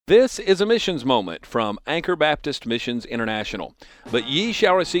This is a missions moment from Anchor Baptist Missions International. But ye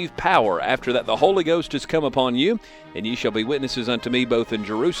shall receive power after that the Holy Ghost is come upon you, and ye shall be witnesses unto me both in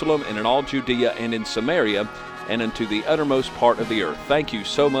Jerusalem and in all Judea and in Samaria and unto the uttermost part of the earth. Thank you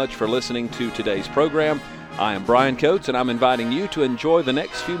so much for listening to today's program. I am Brian Coates, and I'm inviting you to enjoy the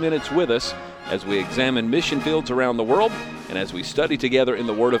next few minutes with us as we examine mission fields around the world and as we study together in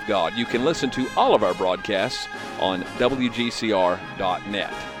the Word of God. You can listen to all of our broadcasts on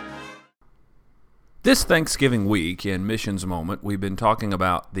WGCR.net. This Thanksgiving week in Missions Moment, we've been talking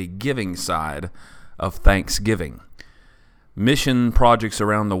about the giving side of Thanksgiving. Mission projects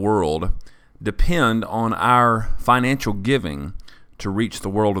around the world depend on our financial giving to reach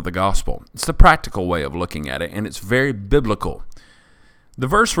the world of the gospel. It's the practical way of looking at it, and it's very biblical. The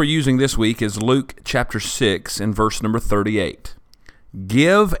verse we're using this week is Luke chapter 6 and verse number 38.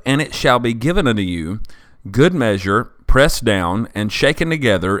 Give, and it shall be given unto you, good measure, pressed down, and shaken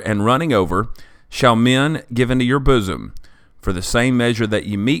together, and running over, shall men give into your bosom. For the same measure that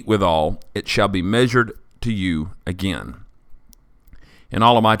ye mete withal, it shall be measured to you again. In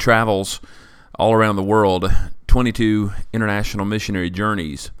all of my travels all around the world, 22 international missionary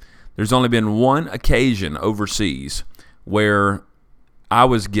journeys, there's only been one occasion overseas where I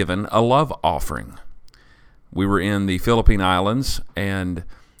was given a love offering. We were in the Philippine Islands, and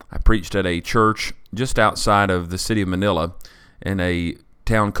I preached at a church just outside of the city of Manila in a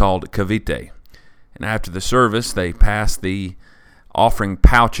town called Cavite. And after the service, they passed the offering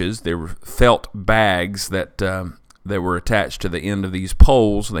pouches. They were felt bags that were attached to the end of these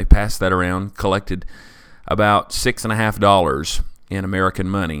poles, and they passed that around, collected about $6.50 in American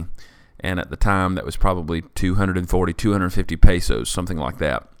money. And at the time, that was probably 250 pesos, something like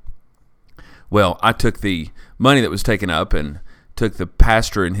that. Well, I took the money that was taken up and took the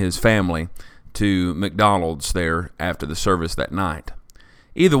pastor and his family to McDonald's there after the service that night.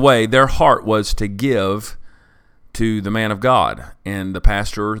 Either way, their heart was to give to the man of God. And the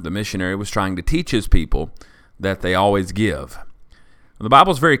pastor, the missionary, was trying to teach his people that they always give. The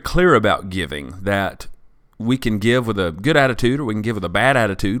Bible is very clear about giving, that we can give with a good attitude or we can give with a bad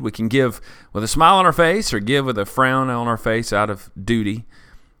attitude. We can give with a smile on our face or give with a frown on our face out of duty.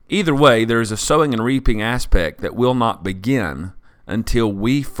 Either way, there is a sowing and reaping aspect that will not begin until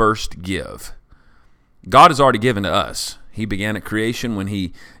we first give. God has already given to us. He began at creation when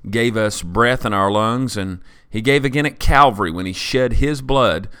He gave us breath in our lungs, and He gave again at Calvary when He shed His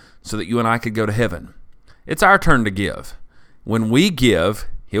blood so that you and I could go to heaven. It's our turn to give. When we give,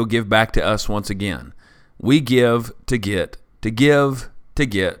 He'll give back to us once again. We give to get, to give, to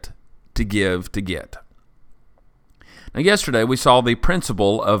get, to give, to get. Now, yesterday we saw the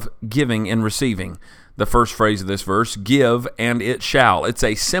principle of giving and receiving. The first phrase of this verse, give and it shall. It's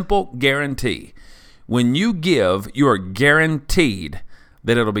a simple guarantee. When you give, you are guaranteed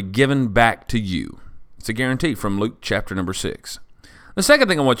that it'll be given back to you. It's a guarantee from Luke chapter number 6. The second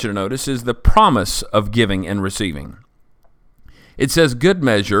thing I want you to notice is the promise of giving and receiving. It says, good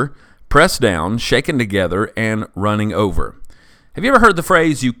measure, pressed down, shaken together, and running over. Have you ever heard the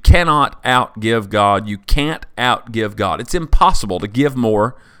phrase, you cannot outgive God? You can't outgive God. It's impossible to give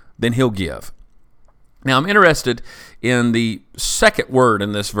more than He'll give. Now, I'm interested in the second word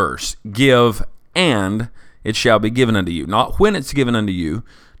in this verse, give and it shall be given unto you. Not when it's given unto you,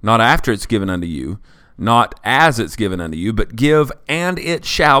 not after it's given unto you, not as it's given unto you, but give and it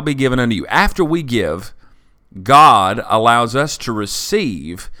shall be given unto you. After we give, God allows us to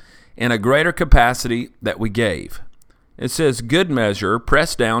receive in a greater capacity that we gave. It says, good measure,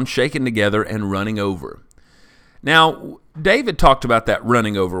 pressed down, shaken together, and running over. Now, David talked about that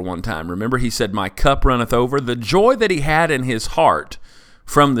running over one time. Remember, he said, my cup runneth over. The joy that he had in his heart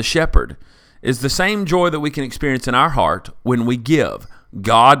from the shepherd is the same joy that we can experience in our heart when we give.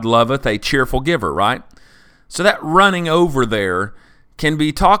 God loveth a cheerful giver, right? So that running over there can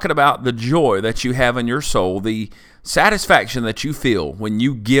be talking about the joy that you have in your soul, the satisfaction that you feel when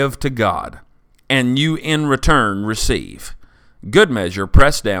you give to God and you in return receive. Good measure,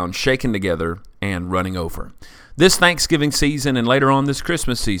 pressed down, shaken together, and running over. This Thanksgiving season and later on this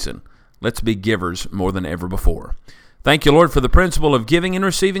Christmas season, let's be givers more than ever before. Thank you, Lord, for the principle of giving and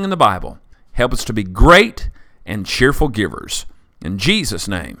receiving in the Bible. Help us to be great and cheerful givers. In Jesus'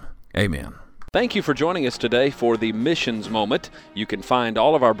 name, amen. Thank you for joining us today for the Missions Moment. You can find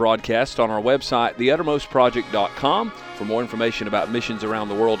all of our broadcasts on our website, theuttermostproject.com. For more information about missions around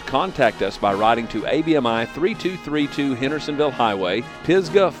the world, contact us by writing to ABMI 3232 Hendersonville Highway,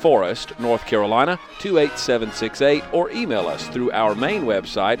 Pisgah Forest, North Carolina, 28768, or email us through our main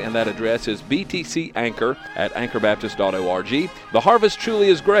website, and that address is btcanchor@anchorbaptist.org. The harvest truly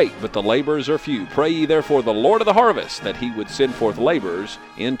is great, but the laborers are few. Pray ye therefore the Lord of the harvest that he would send forth laborers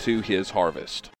into his harvest.